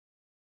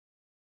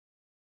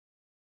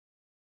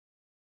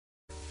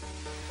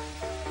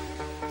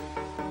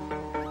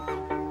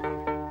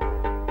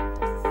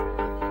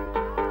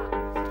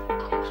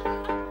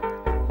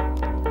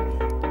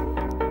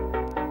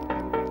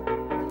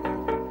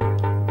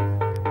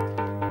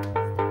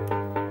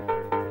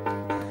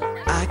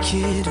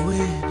can't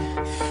win,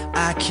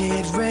 I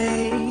can't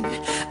reign.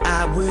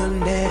 I will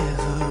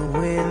never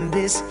win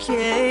this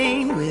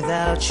game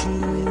without you,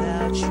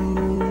 without you,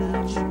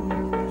 without you,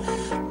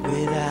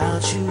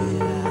 without you,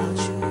 without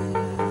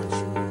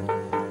you.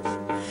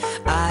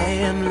 I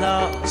am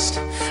lost,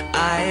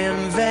 I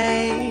am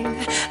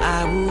vain.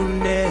 I will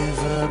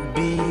never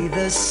be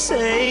the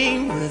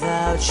same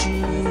without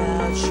you,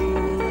 without you,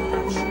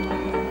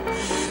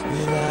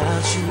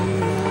 without you,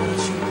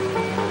 without you.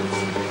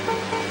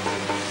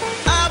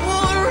 I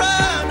won't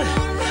run,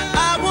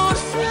 I won't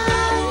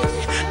fight.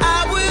 I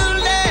will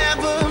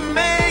never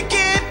make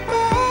it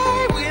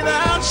by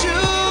without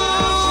you,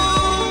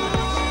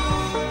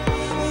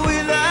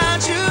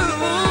 without you.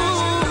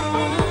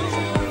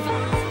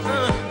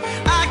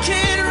 I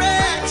can't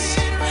rest,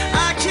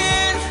 I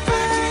can't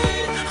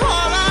fight.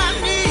 All I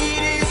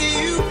need is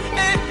you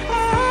and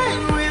I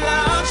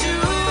without you,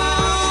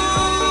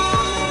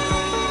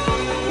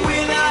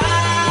 without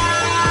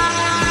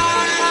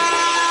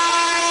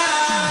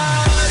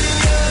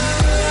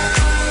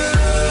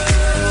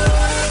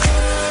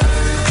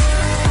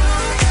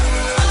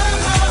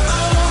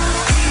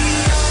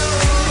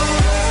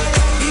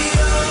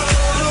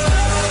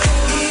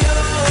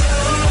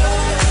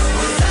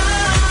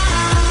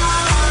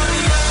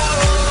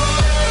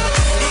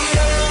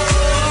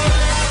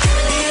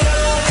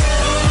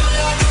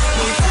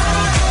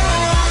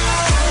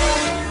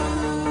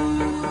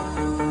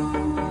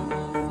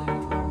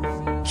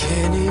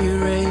can't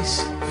erase,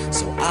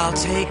 so I'll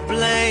take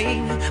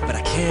blame, but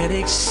I can't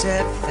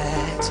accept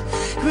that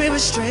we're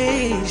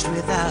estranged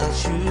without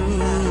you,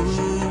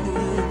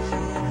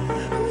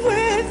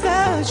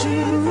 without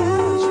you.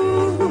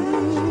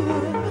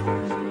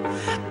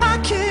 I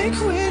can't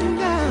quit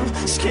now,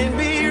 this can't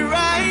be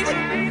right.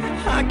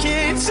 I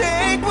can't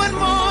take one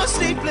more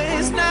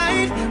sleepless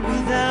night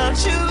without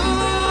you,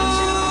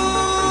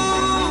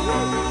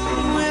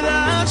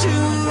 without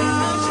you.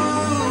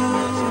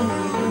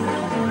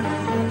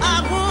 I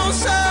won't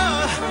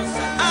soar,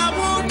 I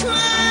won't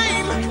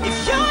climb. If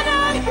you're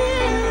not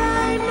here,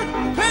 I'm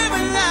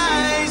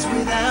paralyzed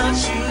without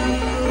you,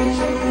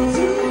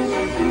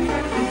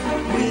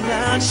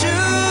 without you.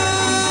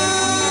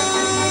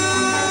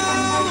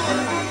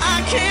 I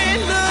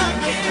can't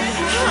look,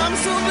 I'm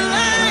so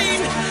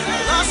blind. I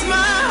lost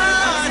my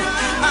heart,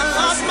 I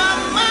lost my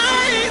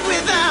mind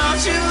without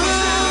you,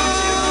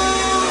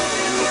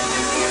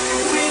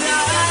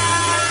 without.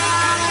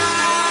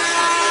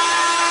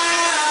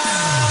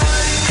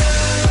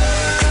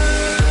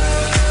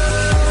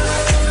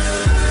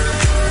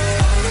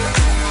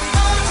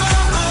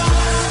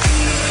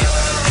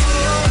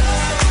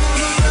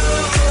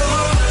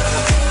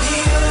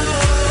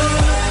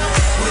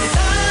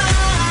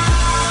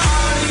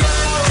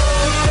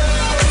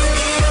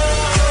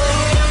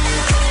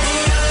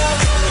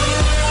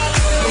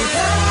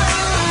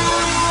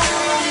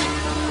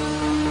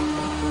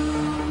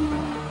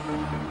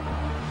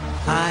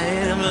 I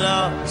am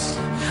lost,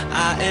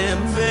 I am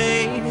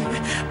vain.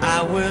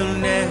 I will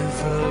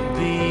never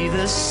be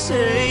the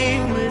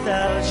same